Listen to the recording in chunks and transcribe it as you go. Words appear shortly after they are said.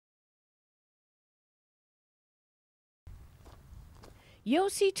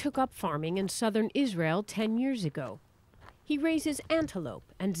Yossi took up farming in southern Israel 10 years ago. He raises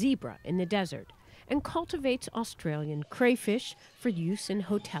antelope and zebra in the desert and cultivates Australian crayfish for use in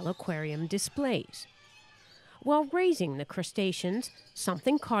hotel aquarium displays. While raising the crustaceans,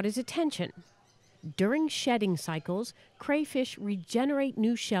 something caught his attention. During shedding cycles, crayfish regenerate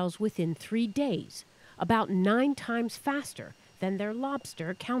new shells within 3 days, about 9 times faster than their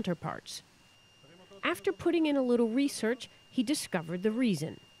lobster counterparts. After putting in a little research, he discovered the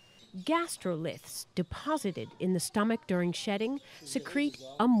reason. Gastroliths deposited in the stomach during shedding secrete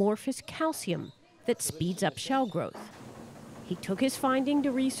amorphous calcium that speeds up shell growth. He took his finding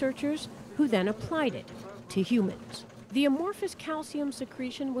to researchers who then applied it to humans. The amorphous calcium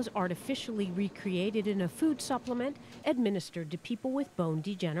secretion was artificially recreated in a food supplement administered to people with bone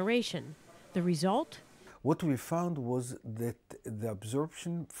degeneration. The result? What we found was that the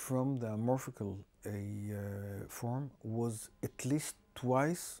absorption from the amorphical form was at least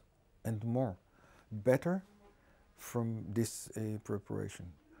twice and more better from this preparation,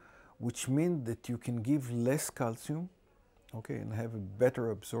 which means that you can give less calcium, okay, and have a better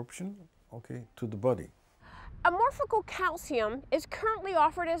absorption, okay, to the body. Amorphous calcium is currently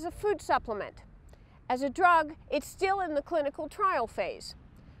offered as a food supplement. As a drug, it's still in the clinical trial phase.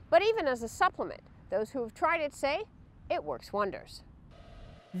 But even as a supplement, those who have tried it say it works wonders.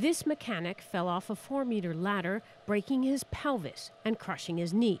 This mechanic fell off a 4-meter ladder, breaking his pelvis and crushing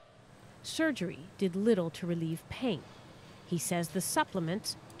his knee. Surgery did little to relieve pain. He says the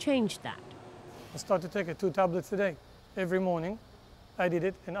supplements changed that. I started taking 2 tablets a day, every morning. I did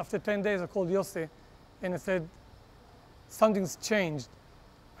it, and after 10 days I called Yossi, and I said, something's changed.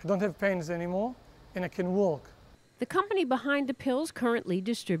 I don't have pains anymore, and I can walk. The company behind the pills currently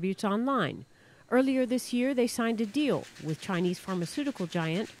distributes online. Earlier this year, they signed a deal with Chinese pharmaceutical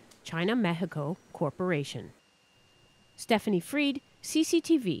giant China Mexico Corporation. Stephanie Fried,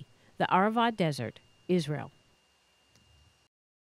 CCTV, the Aravad Desert, Israel.